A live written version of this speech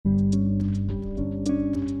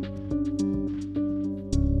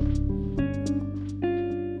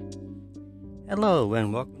Hello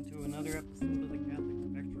and welcome to another episode of the Catholic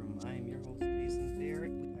Spectrum. I am your host Jason Phair,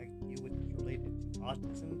 connecting you with related to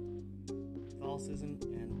autism, Catholicism,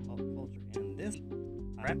 and pop culture. And this,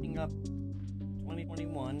 I'm wrapping up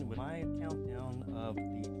 2021 with my countdown of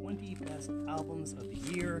the 20 best albums of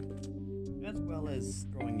the year, as well as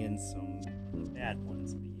throwing in some of the bad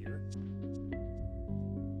ones of the year.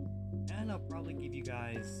 And I'll probably give you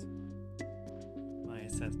guys my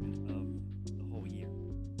assessment of the whole year.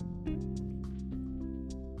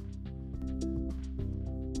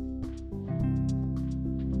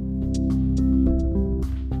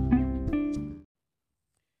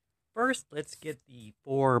 First, let's get the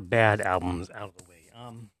 4 bad albums out of the way.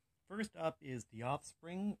 First up is The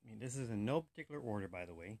Offspring. This is in no particular order, by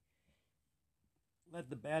the way. Let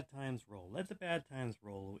the Bad Times Roll. Let the Bad Times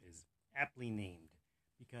Roll is aptly named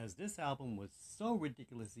because this album was so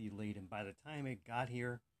ridiculously late, and by the time it got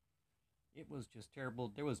here, it was just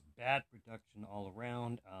terrible. There was bad production all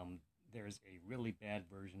around. There's a really bad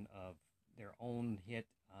version of their own hit,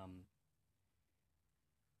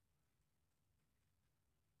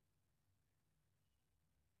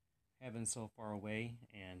 Heaven So Far Away,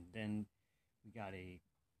 and then we got a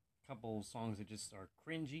couple songs that just are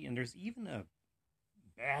cringy, and there's even a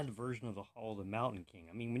bad version of the Hall of the Mountain King.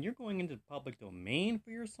 I mean, when you're going into the public domain for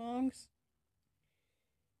your songs,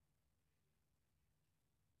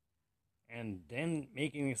 and then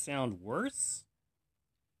making it sound worse,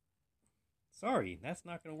 sorry, that's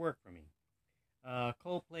not going to work for me.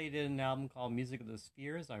 Coldplay did an album called Music of the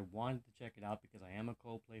Spheres. I wanted to check it out because I am a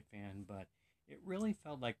Coldplay fan, but it really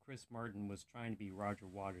felt like Chris Martin was trying to be Roger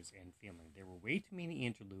Waters and failing. There were way too many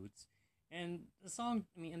interludes, and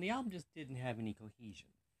the album just didn't have any cohesion.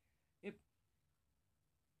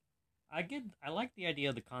 I like the idea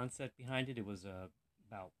of the concept behind it. It was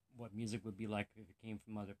about what music would be like if it came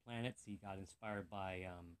from other planets. He got inspired by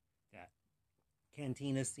that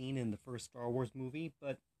cantina scene in the first Star Wars movie,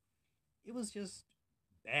 but it was just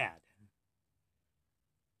bad.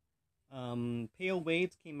 Pale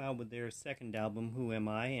Waves came out with their second album, Who Am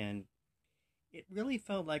I? And it really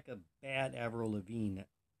felt like a bad Avril Lavigne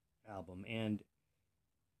album. And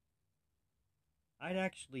I'd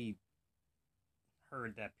actually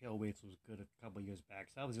heard that Pale Waves was good a couple years back,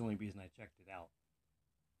 so that was the only reason I checked it out.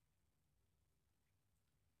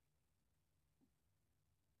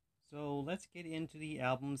 So let's get into the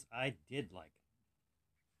albums I did like.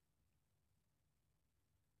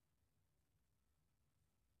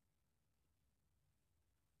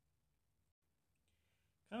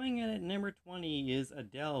 Coming in at number 20 is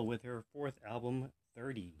Adele with her 4th album,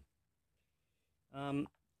 30.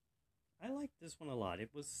 I liked this one a lot.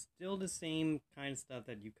 It was still the same kind of stuff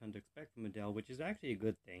that you come to expect from Adele, which is actually a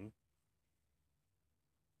good thing.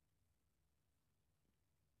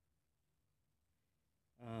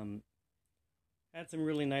 Had some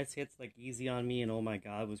really nice hits like Easy on Me and Oh My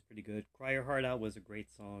God was pretty good. Cry Your Heart Out was a great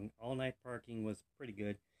song. All Night Parking was pretty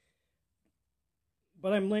good.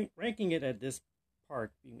 But I'm ranking it at this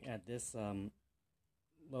part, at this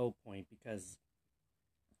low point, because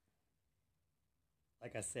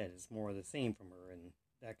like I said, it's more of the same from her, and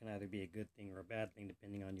that can either be a good thing or a bad thing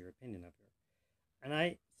depending on your opinion of her. And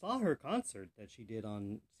I saw her concert that she did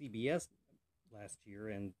on CBS last year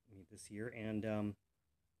and this year, and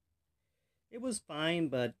it was fine,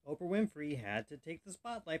 but Oprah Winfrey had to take the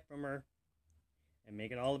spotlight from her and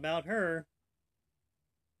make it all about her.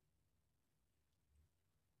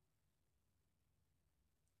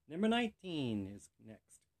 Number 19 is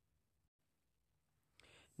next.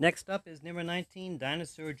 Next up is number 19,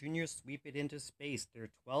 Dinosaur Jr. Sweep It Into Space, their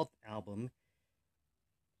 12th album.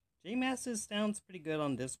 J Mascis sounds pretty good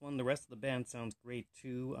on this one. The rest of the band sounds great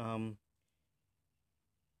too.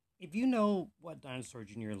 If you know what Dinosaur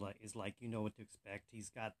Jr. is like, you know what to expect. He's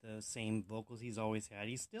got the same vocals he's always had.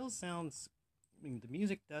 He still sounds, the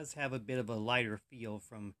music does have a bit of a lighter feel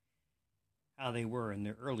from how they were in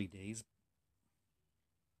their early days.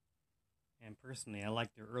 And personally, I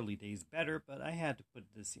like their early days better, but I had to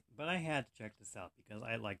check this out because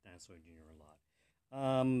I like Dinosaur Jr. a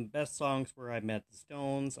lot. Best songs were I Met the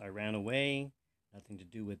Stones, I Ran Away, nothing to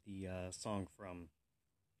do with the song from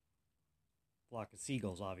Flock of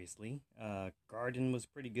Seagulls, obviously. Garden was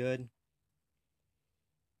pretty good.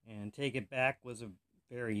 And Take It Back was a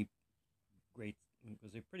pretty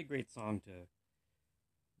great song to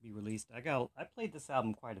be released. I played this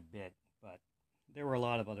album quite a bit, but there were a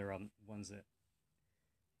lot of other ones that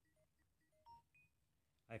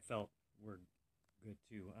I felt were good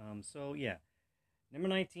too. So yeah, number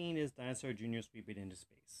 19 is Dinosaur Jr. Sweep It Into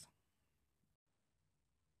Space.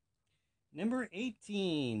 Number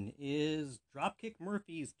 18 is Dropkick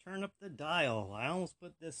Murphys' Turn Up the Dial. I almost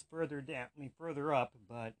put this further up,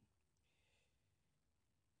 but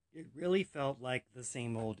it really felt like the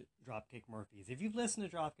same old Dropkick Murphys. If you've listened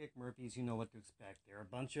to Dropkick Murphys, you know what to expect. They're a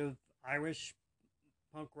bunch of Irish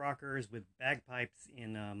punk rockers with bagpipes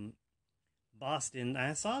in Boston.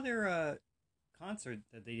 I saw their concert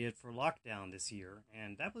that they did for Lockdown this year,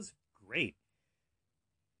 and that was great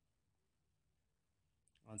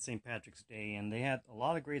on St. Patrick's Day, and they had a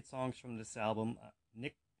lot of great songs from this album.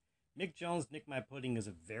 Mick Jones' Nick My Pudding is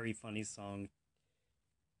a very funny song.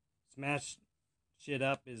 Smash Shit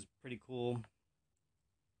Up is pretty cool.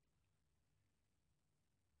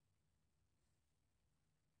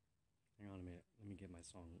 Hang on a minute, let me get my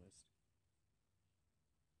song list.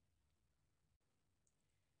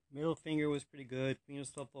 Middle Finger was pretty good. Queen of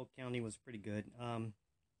Suffolk County was pretty good.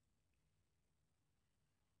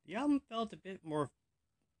 The album felt a bit more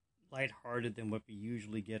lighthearted than what we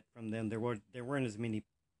usually get from them. There weren't as many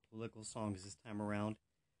political songs this time around.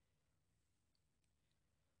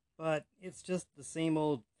 But it's just the same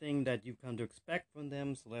old thing that you've come to expect from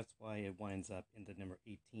them, so that's why it winds up in the number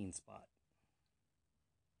 18 spot.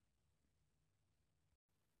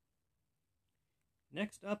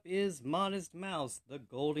 Next up is Modest Mouse, The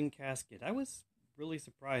Golden Casket. I was really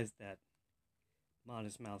surprised that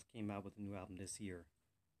Modest Mouse came out with a new album this year.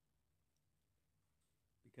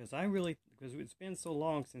 Because it's been so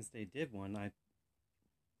long since they did one, I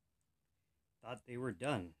thought they were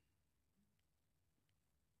done.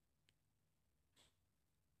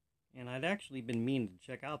 And I'd actually been meaning to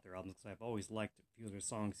check out their albums because I've always liked a few of their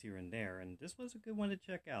songs here and there, and this was a good one to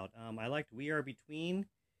check out. I liked We Are Between.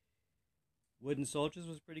 Wooden Soldiers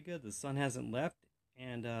was pretty good. The Sun Hasn't Left,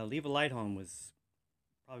 and Leave a Light On was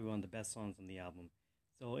probably one of the best songs on the album.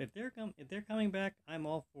 So if they're coming back, I'm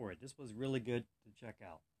all for it. This was really good to check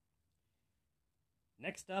out.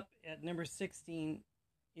 Next up at number 16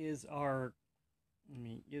 is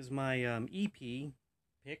my EP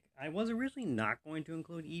pick. I was originally not going to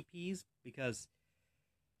include EPs because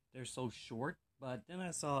they're so short, but then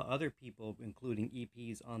I saw other people including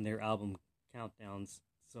EPs on their album countdowns,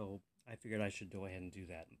 so I figured I should go ahead and do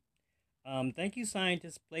that. Thank You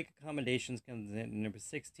Scientists, Blake Accommodations comes in at number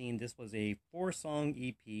 16. This was a 4-song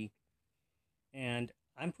EP, and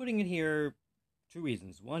I'm putting it here 2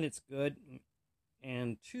 reasons. One, it's good,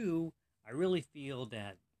 and 2, I really feel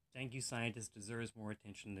that Thank You Scientists deserves more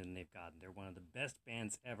attention than they've gotten. They're one of the best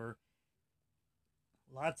bands ever.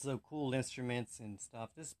 Lots of cool instruments and stuff.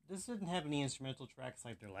 This didn't have any instrumental tracks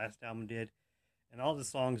like their last album did, and all the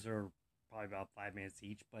songs are probably about 5 minutes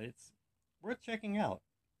each, but it's worth checking out.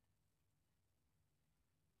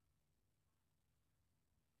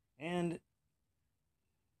 And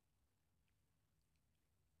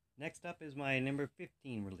next up is my number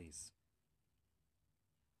 15 release.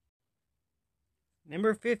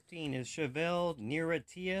 Number 15 is Chevelle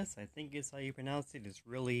Neuratias. I think it's how you pronounce it. It's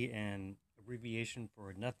really an abbreviation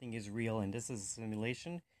for Nothing Is Real and This Is a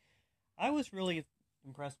Simulation. I was really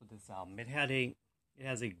impressed with this album. It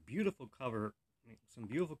has a beautiful cover, some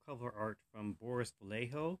beautiful cover art from Boris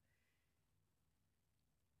Vallejo.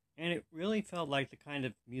 And it really felt like the kind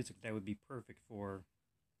of music that would be perfect for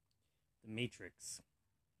The Matrix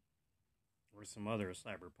or some other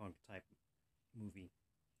cyberpunk type movie.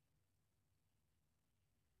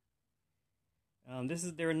 This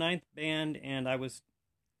is their 9th band, and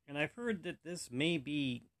I've heard that this may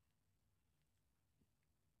be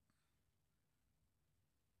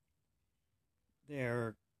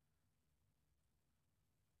their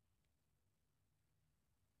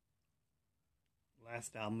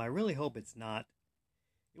last album. I really hope it's not.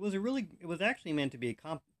 It was actually meant to be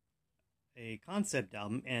a concept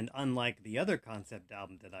album, and unlike the other concept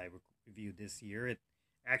album that I reviewed this year, it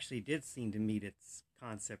actually did seem to meet its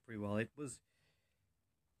concept pretty well. It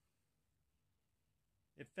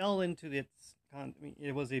fell into its.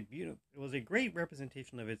 It was a great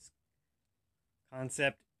representation of its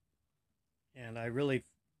concept, and I really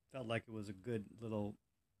felt like it was a good little.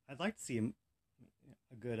 I'd like to see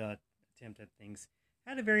a good attempt at things.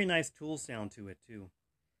 Had a very nice Tool sound to it too.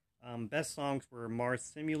 Best songs were Mars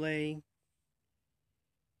Simule,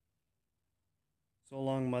 So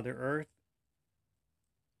Long Mother Earth,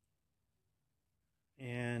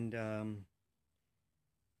 and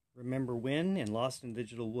Remember When, and Lost in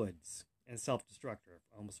Digital Woods, and Self-Destructor.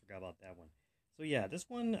 I almost forgot about that one. So yeah, this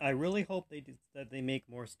one, I really hope that they make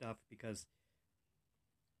more stuff, because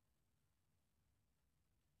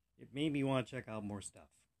it made me want to check out more stuff.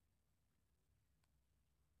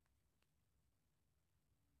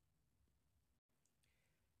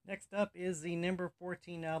 Next up is the number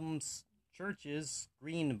 14 album, Church's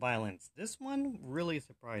Green Violence. This one really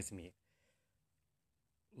surprised me.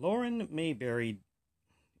 Lauren Mayberry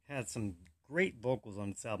had some great vocals on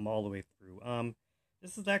this album all the way through.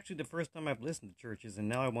 This is actually the first time I've listened to Churches, and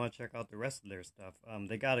now I want to check out the rest of their stuff.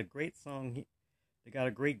 They got a great song. They got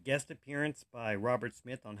a great guest appearance by Robert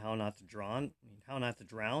Smith on How Not to Drown.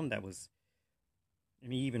 That was,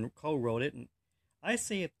 and he even co-wrote it. And I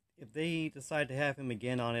say if they decide to have him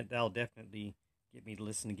again on it, that'll definitely get me to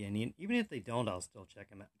listen again. Even if they don't, I'll still check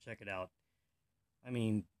it out. I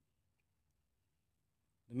mean,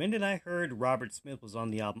 the minute I heard Robert Smith was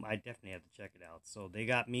on the album, I definitely had to check it out. So they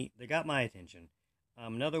got my attention.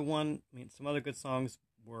 Another one, some other good songs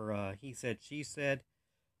were He Said, She Said,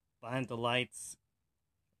 Behind the Lights,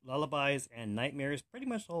 Lullabies, and Nightmares. Pretty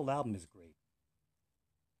much the whole album is great.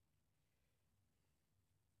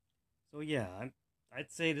 So yeah,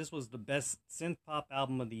 I'd say this was the best synth pop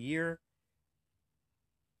album of the year.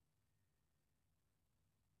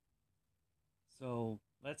 So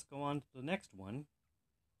let's go on to the next one.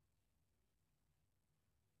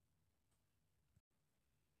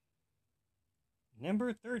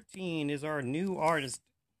 Number 13 is our New Artist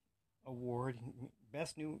Award,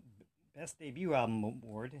 Best Debut Album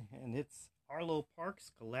Award, and it's Arlo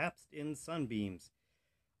Parks, Collapsed in Sunbeams.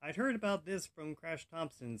 I'd heard about this from Crash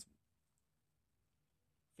Thompson's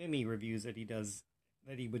Femi reviews that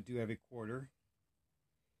he would do every quarter.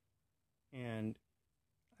 And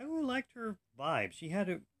I really liked her vibe. She had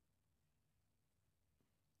a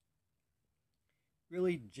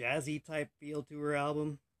really jazzy type feel to her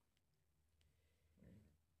album.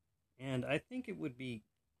 And I think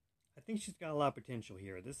she's got a lot of potential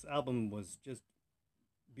here. This album was just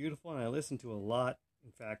beautiful, and I listened to a lot. In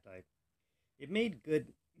fact, it made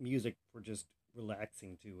good music for just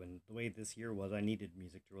relaxing too. And the way this year was, I needed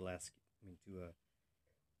music to relax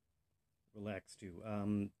too.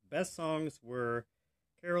 Best songs were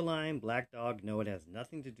Caroline, Black Dog. No, it has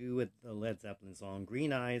nothing to do with the Led Zeppelin song.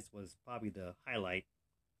 Green Eyes was probably the highlight,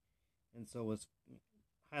 and so was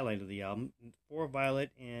highlight of the album. For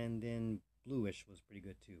Violet, and then Bluish was pretty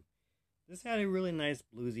good too. This had a really nice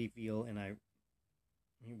bluesy feel, and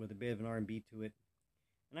with a bit of an R&B to it.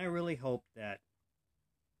 And I really hope that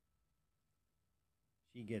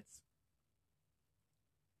she gets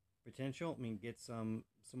potential. Gets some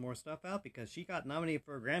more stuff out, because she got nominated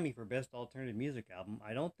for a Grammy for Best Alternative Music Album.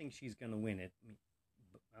 I don't think she's going to win it.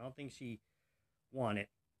 I don't think she won it,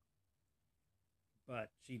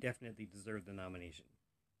 but she definitely deserved the nomination.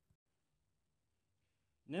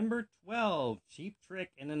 Number 12, Cheap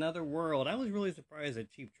Trick in Another World. I was really surprised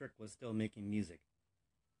that Cheap Trick was still making music.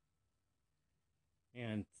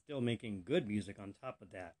 And still making good music on top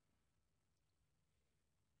of that.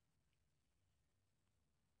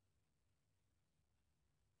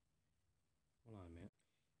 Hold on a minute.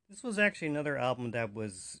 This was actually another album that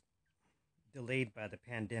was delayed by the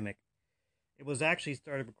pandemic. It was actually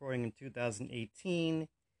started recording in 2018.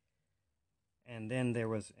 And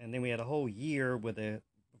then we had a whole year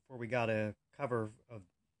before we got a cover of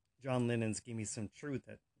John Lennon's Give Me Some Truth.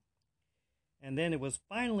 And then it was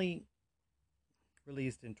finally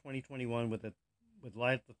released in 2021 with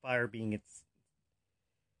Light the Fire being its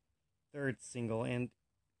third single. And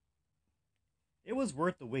it was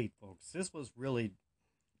worth the wait, folks. This was really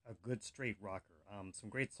a good straight rocker. Some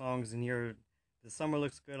great songs in here. The Summer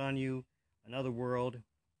Looks Good on You, Another World,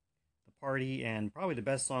 The Party, and probably the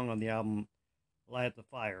best song on the album, Light the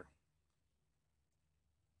Fire.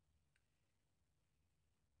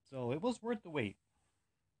 So it was worth the wait.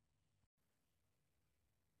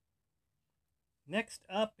 Next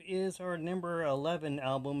up is our number 11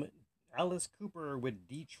 album, Alice Cooper with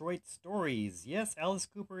Detroit Stories. Yes, Alice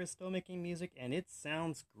Cooper is still making music, and it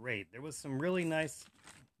sounds great. There was some really nice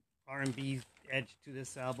R&B edge to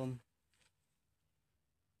this album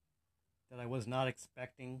that I was not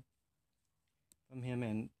expecting from him,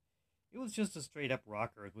 and it was just a straight up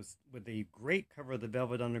rocker. It was with a great cover of the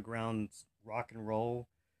Velvet Underground's Rock and Roll,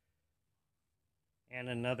 and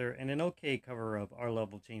an okay cover of Our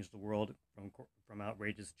Love Will Change the World from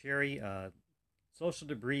Outrageous Cherry. Social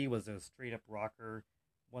Debris was a straight up rocker.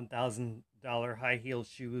 $1,000 High Heel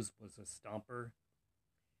Shoes was a stomper.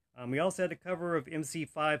 We also had a cover of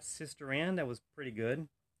MC5's Sister Ann that was pretty good.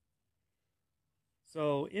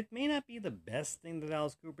 So it may not be the best thing that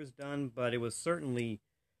Alice Cooper's done, but it was certainly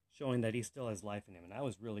showing that he still has life in him, and I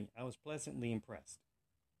was pleasantly impressed.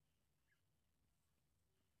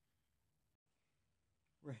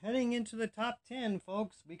 We're heading into the top 10,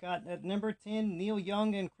 folks. We got at number 10, Neil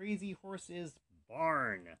Young and Crazy Horse's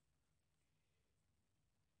Barn.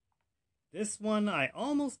 This one I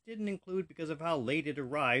almost didn't include because of how late it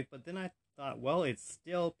arrived, but then I thought, well, it's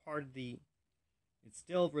still part of the It's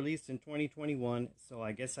still released in 2021, so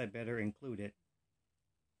I guess I better include it.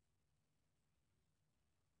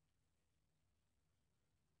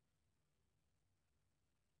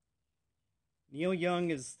 Neil Young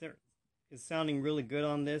is sounding really good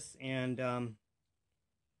on this, and there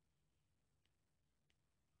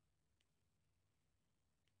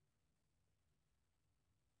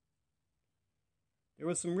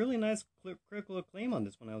was some really nice critical acclaim on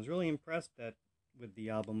this one. I was really impressed with the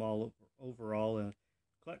album overall.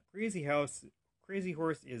 Crazy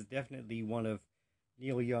Horse is definitely one of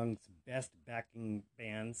Neil Young's best backing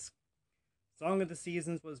bands. Song of the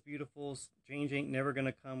Seasons was beautiful. Change Ain't Never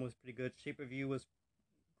Gonna Come was pretty good. Shape of You was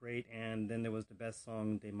great, and then there was the best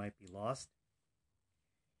song, They Might Be Lost.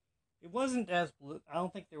 It wasn't I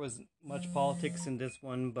don't think there was much politics in this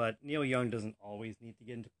one, but Neil Young doesn't always need to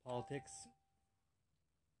get into politics.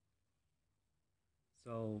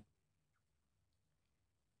 So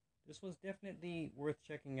this was definitely worth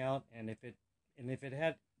checking out, and if it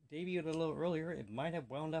had debuted a little earlier, it might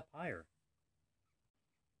have wound up higher.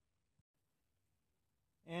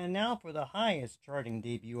 And now for the highest charting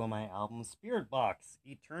debut on my album, Spiritbox,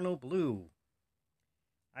 Eternal Blue.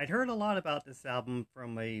 I'd heard a lot about this album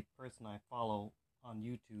from a person I follow on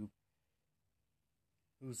YouTube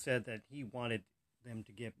who said that he wanted them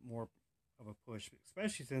to get more of a push,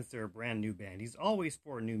 especially since they're a brand new band. He's always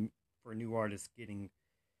for new artists getting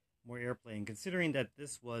more airplay, and considering that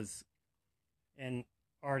this was an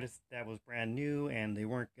artist that was brand new and they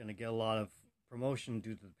weren't going to get a lot of promotion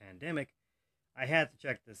due to the pandemic, I had to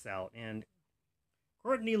check this out. And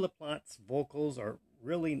Courtney LaPlante's vocals are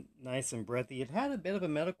really nice and breathy. It had a bit of a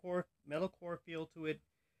metalcore feel to it,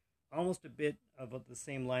 almost a bit of the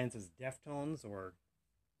same lines as Deftones, or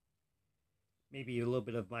maybe a little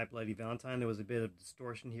bit of My Bloody Valentine. There was a bit of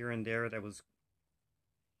distortion here and there that was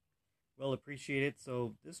well appreciated.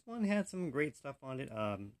 So this one had some great stuff on it.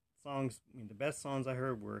 Songs, the best songs I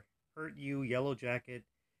heard were Hurt You, Yellow Jacket,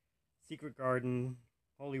 Secret Garden,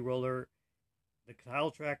 Holy Roller. The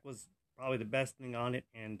title track was probably the best thing on it,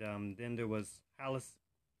 and then there was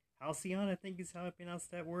Halcyon, I think is how I pronounce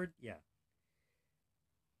that word. Yeah.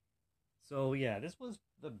 So yeah, this was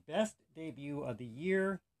the best debut of the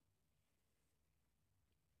year,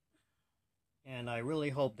 and I really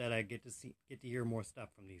hope that I get to hear more stuff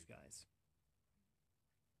from these guys.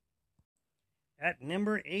 At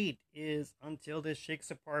number 8 is Until This Shakes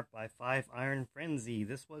Apart by Five Iron Frenzy.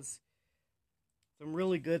 This was some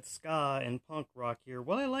really good ska and punk rock here.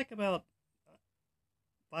 What I like about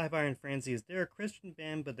Five Iron Frenzy is they're a Christian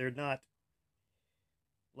band, but they're not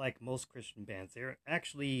like most Christian bands. They're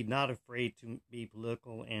actually not afraid to be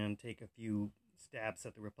political and take a few stabs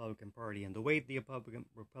at the Republican Party. And the way the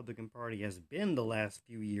Republican Party has been the last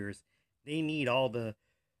few years, they need all the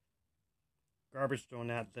garbage thrown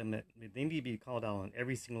at them. They need to be called out on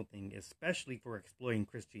every single thing, especially for exploiting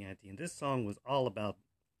Christianity. And this song was all about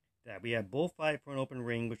that. We had Bullfight for an Open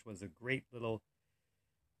Ring, which was a great little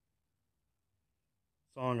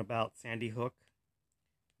song about Sandy Hook.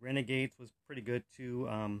 Renegades was pretty good too.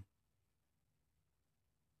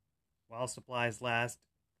 While Supplies Last.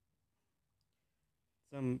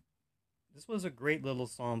 This was a great little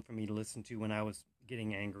song for me to listen to when I was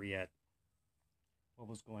getting angry at what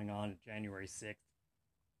was going on January 6th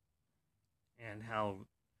and how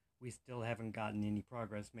we still haven't gotten any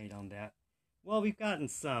progress made on that. Well, we've gotten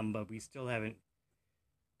some, but we still haven't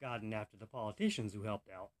gotten after the politicians who helped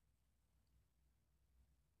out.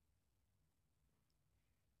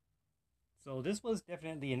 So this was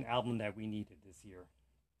definitely an album that we needed this year.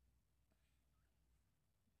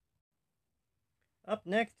 Up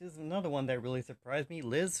next is another one that really surprised me,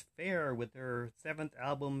 Liz Phair with her 7th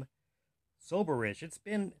album, Soberish. It's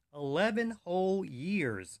been 11 whole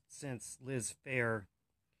years since Liz Phair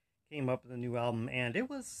came up with a new album, and it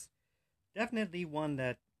was definitely one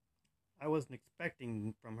that I wasn't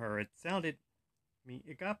expecting from her. It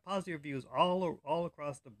got positive reviews all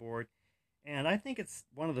across the board, and I think it's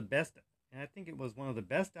one of the best. And I think it was one of the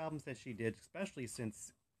best albums that she did, especially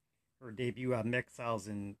since her debut album Exile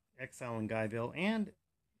in Guyville, and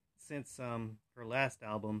since her last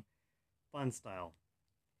album, Fun Style.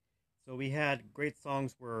 So we had great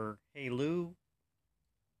songs were Hey Lou,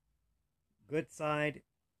 Good Side,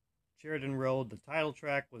 Sheridan Road. The title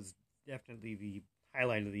track was definitely the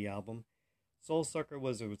highlight of the album. Soul Sucker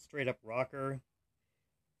was a straight up rocker.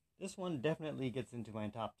 This one definitely gets into my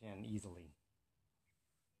top 10 easily.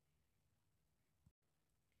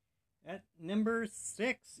 At number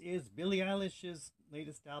 6 is Billie Eilish's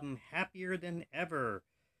latest album, Happier Than Ever.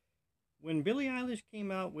 When Billie Eilish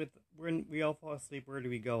came out with When We All Fall Asleep, Where Do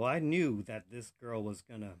We Go, I knew that this girl was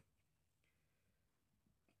going to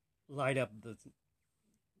light up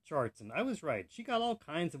charts, and I was right. She got all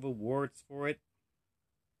kinds of awards for it.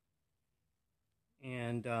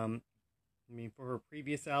 And for her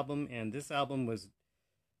previous album, and this album is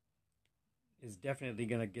definitely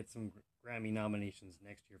gonna get some Grammy nominations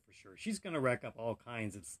next year for sure. She's gonna rack up all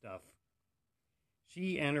kinds of stuff.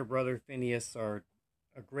 She and her brother Phineas are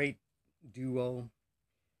a great duo.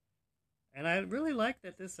 And I really like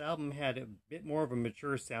that this album had a bit more of a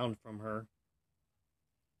mature sound from her.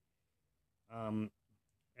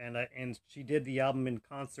 And she did the album in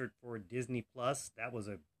concert for Disney Plus. That was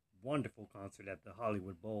a wonderful concert at the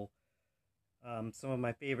Hollywood Bowl. Some of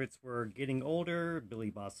my favorites were Getting Older,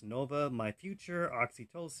 Billy Bossa Nova, My Future,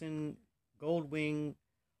 Oxytocin, Goldwing,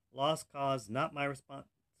 Lost Cause, Not My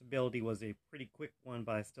Responsibility was a pretty quick one,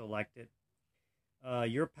 but I still liked it.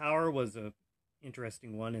 Your Power was a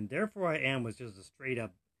interesting one, and Therefore I Am was just a straight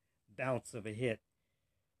up bounce of a hit.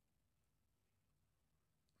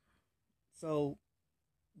 So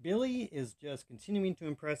Billie is just continuing to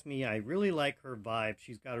impress me. I really like her vibe.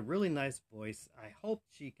 She's got a really nice voice. I hope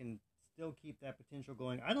she can still keep that potential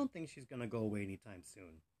going. I don't think she's going to go away anytime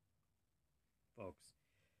soon, folks.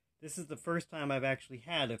 This is the first time I've actually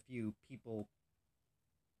had a few people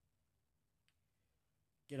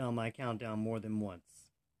get on my countdown more than once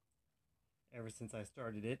ever since I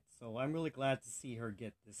started it, so I'm really glad to see her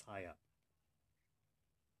get this high up.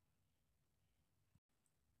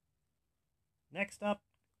 Next up,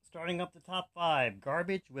 starting up the top 5,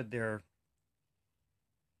 Garbage with their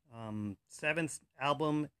 7th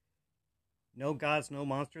album, No Gods, No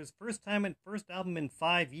Monsters. First album in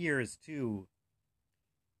 5 years, too.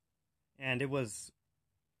 And it was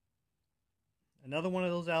another one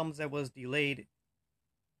of those albums that was delayed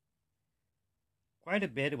quite a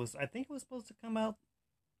bit. I think it was supposed to come out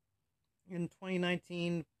in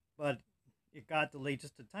 2019, but it got delayed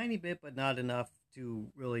just a tiny bit, but not enough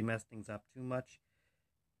to really mess things up too much.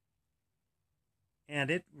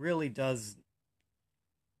 And it really does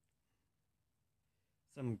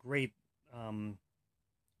some great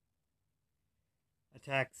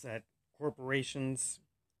attacks at corporations.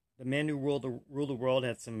 The Men Who Rule the World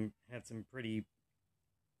had some pretty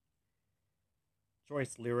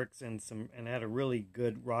choice lyrics and had a really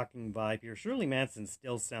good rocking vibe here. Shirley Manson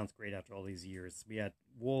still sounds great after all these years. We had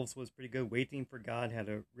Wolves was pretty good. Waiting for God had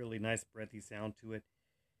a really nice breathy sound to it,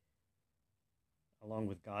 along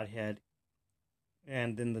with Godhead.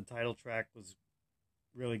 And then the title track was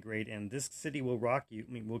really great. And This City Will Rock You,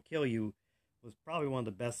 Will Kill You, was probably one of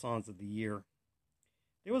the best songs of the year.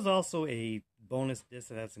 There was also a bonus disc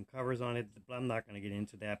that had some covers on it, but I'm not going to get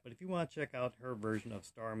into that. But if you want to check out her version of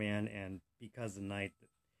Starman and Because the Night,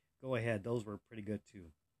 go ahead. Those were pretty good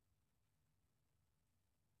too.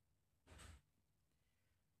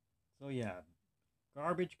 So yeah,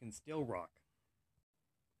 Garbage can still rock.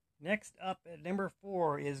 Next up at number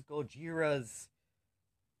 4 is Gojira's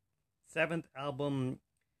 7th album,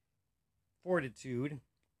 Fortitude.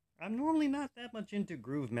 I'm normally not that much into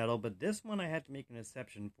groove metal, but this one I had to make an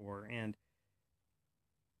exception for, and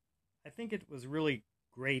I think it was a really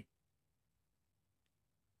great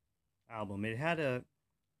album. It had a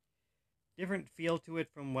different feel to it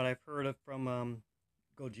from what I've heard of from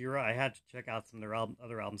Gojira. I had to check out some of their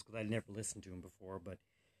other albums because I'd never listened to them before, but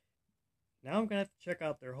now I'm going to have to check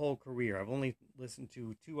out their whole career. I've only listened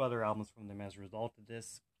to 2 other albums from them as a result of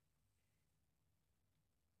this.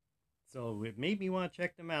 So it made me want to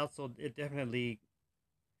check them out, so it definitely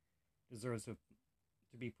deserves to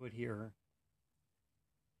be put here.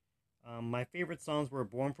 My favorite songs were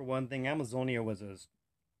Born for One Thing. Amazonia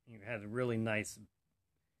had a really nice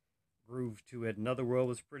groove to it. Another World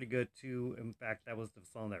was pretty good too. In fact, that was the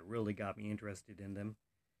song that really got me interested in them.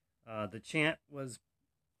 The Chant was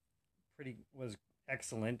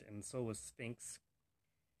excellent, and so was Sphinx.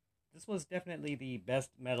 This was definitely the best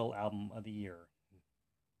metal album of the year.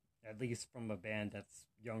 At least from a band that's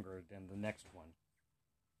younger than the next one.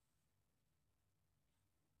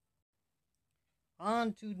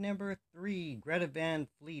 On to number 3, Greta Van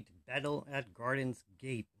Fleet, Battle at Garden's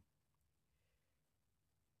Gate.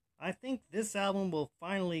 I think this album will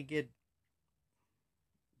finally get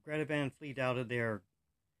Greta Van Fleet out of their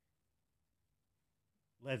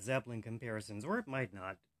Led Zeppelin comparisons, or it might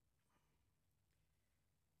not.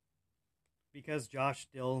 Because Josh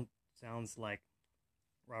still sounds like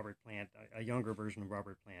Robert Plant, a younger version of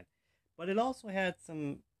Robert Plant, but it also had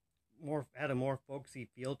a more folksy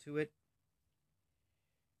feel to it.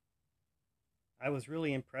 I was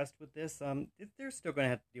really impressed with this. They're still going to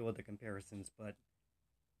have to deal with the comparisons, but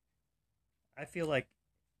I feel like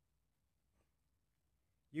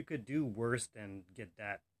you could do worse than get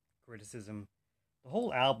that criticism. The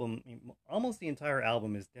whole album, almost the entire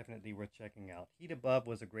album, is definitely worth checking out. Heat Above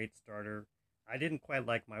was a great starter. I didn't quite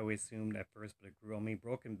like My Way Soon at first, but it grew on me.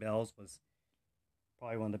 Broken Bells was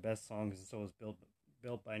probably one of the best songs, and so was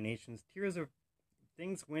Built by Nations. Tears of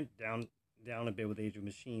Things went down a bit with Age of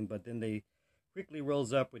Machine, but then they quickly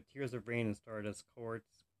rose up with Tears of Rain and Stardust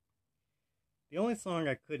Courts. The only song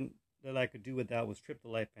I could do without was Trip to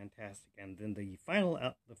Life Fantastic, and then the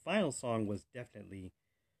final song was definitely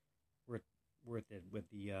worth it with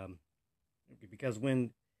the because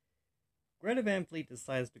when Greta Van Fleet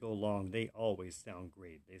decides to go long, they always sound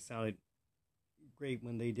great. They sounded great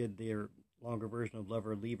when they did their longer version of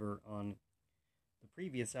Lover Leaver on the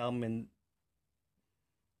previous album, and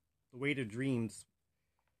The Way to Dreams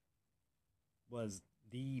was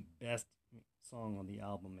the best song on the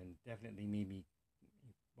album and definitely made me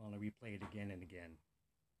want to replay it again and again.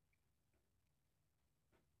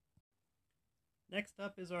 Next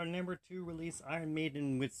up is our number 2 release, Iron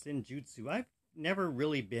Maiden with Senjutsu. I've never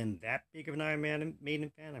really been that big of an Iron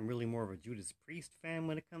Maiden fan. I'm really more of a Judas Priest fan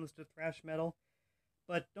when it comes to thrash metal.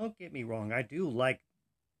 But don't get me wrong, I do like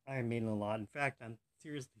Iron Maiden a lot. In fact, I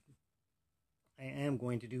am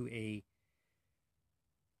going to do a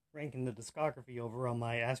ranking the discography over on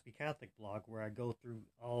my Ask Me Catholic blog, where I go through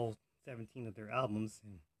all 17 of their albums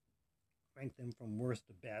and rank them from worst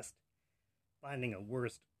to best. Finding a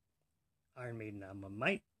worst Iron Maiden album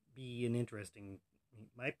might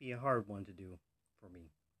be a hard one to do for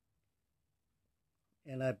me.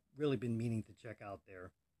 And I've really been meaning to check out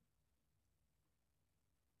their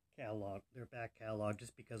back catalog,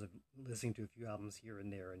 just because of listening to a few albums here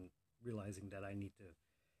and there and realizing that I need to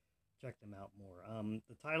check them out more.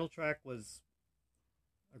 The title track was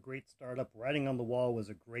a great startup. Writing on the Wall was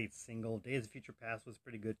a great single. Days of Future Past was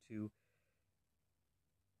pretty good too.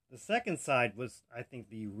 The second side was, I think,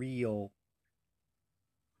 the real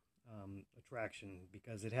attraction,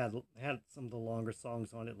 because it had some of the longer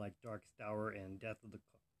songs on it, like Darkest Hour and Death of the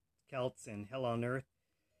Celts and Hell on Earth,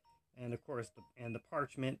 and of course the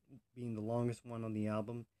Parchment being the longest one on the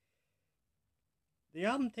album. The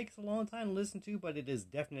album takes a long time to listen to, but it is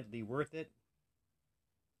definitely worth it.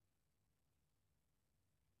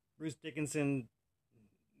 Bruce Dickinson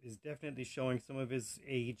is definitely showing some of his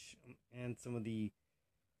age and some of the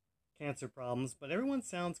cancer problems, but everyone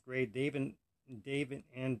sounds great. Dave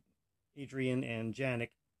and Adrian and Janik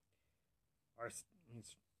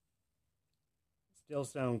still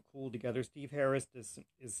sound cool together. Steve Harris is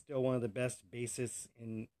still one of the best bassists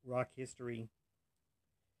in rock history.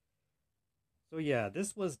 So yeah,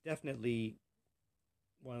 this was definitely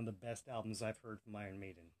one of the best albums I've heard from Iron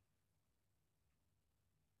Maiden.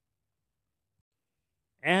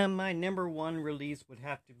 And my number 1 release would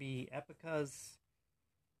have to be Epica's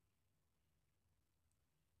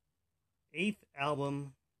 8th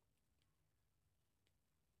album,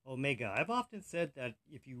 Omega. I've often said that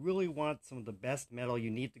if you really want some of the best metal, you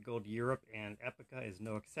need to go to Europe, and Epica is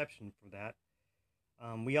no exception for that.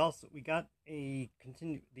 We got the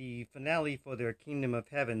finale for their Kingdom of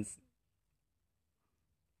Heavens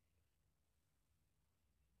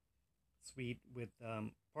suite with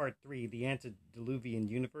part 3, the Antediluvian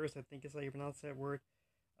Universe, I think is how you pronounce that word.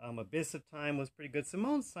 Abyss of Time was pretty good.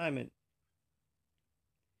 Simone Simon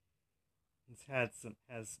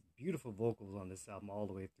has beautiful vocals on this album all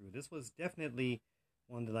the way through. This was definitely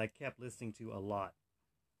one that I kept listening to a lot.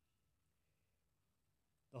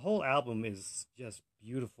 The whole album is just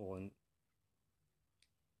beautiful, and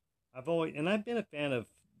I've been a fan of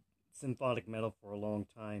symphonic metal for a long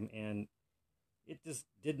time, and it just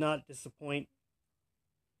did not disappoint.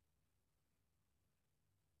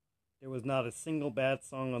 There was not a single bad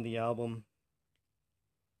song on the album.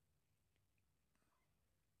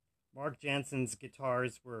 Mark Jansen's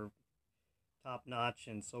guitars were top notch,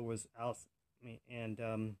 and so was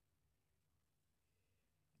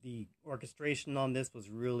the orchestration on this was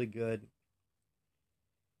really good.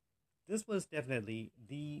 This was definitely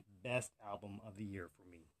the best album of the year for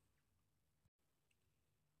me.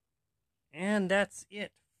 And that's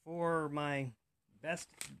it for my best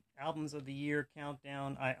albums of the year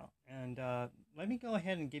countdown. Let me go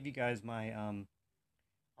ahead and give you guys my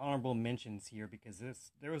honorable mentions here, because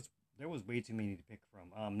there was way too many to pick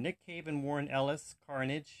from. Nick Cave and Warren Ellis,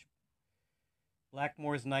 Carnage.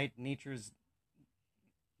 Blackmore's Night, Nature's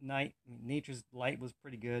Light was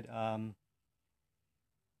pretty good.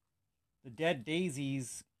 The Dead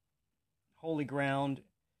Daisies, Holy Ground.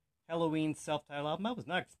 Helloween's self-titled album. I was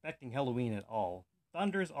not expecting Helloween at all.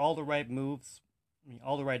 Thunder's All the Right Noises, not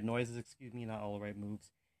All the Right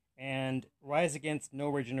Moves. And Rise Against No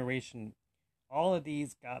Regeneration. All of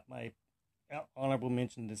these got my honorable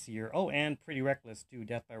mention this year. Oh, and Pretty Reckless too,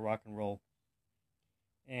 Death by Rock and Roll.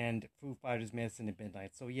 and Foo Fighters' Medicine at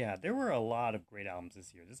Midnight. So yeah, there were a lot of great albums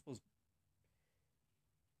this year. This was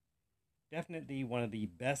definitely one of the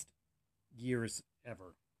best years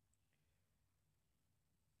ever.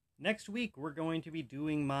 Next week, we're going to be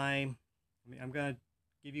doing I'm going to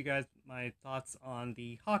give you guys my thoughts on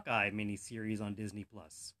the Hawkeye miniseries on Disney+.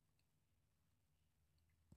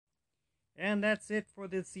 And that's it for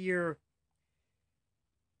this year.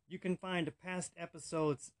 You can find past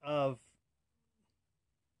episodes of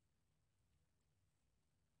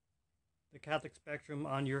The Catholic Spectrum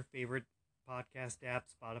on your favorite podcast app,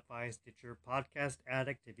 Spotify, Stitcher, Podcast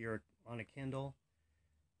Addict if you're on a Kindle,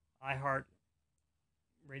 iHeart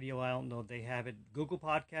Radio, I don't know if they have it. Google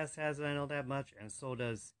Podcasts has it, I know that much, and so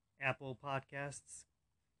does Apple Podcasts.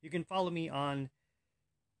 You can follow me on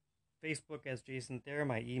Facebook as Jason Thayer.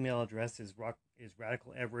 My email address is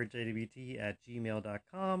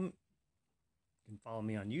radicalaveragejwt@gmail.com. You can follow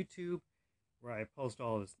me on YouTube, where I post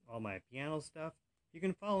all my piano stuff. You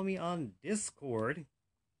can follow me on Discord,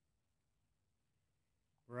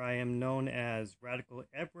 where I am known as Radical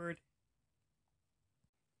Edward.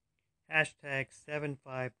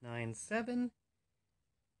 #7597.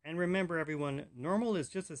 And remember, everyone, normal is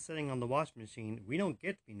just a setting on the washing machine. We don't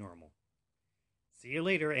get to be normal. See you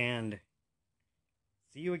later, and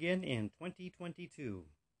see you again in 2022.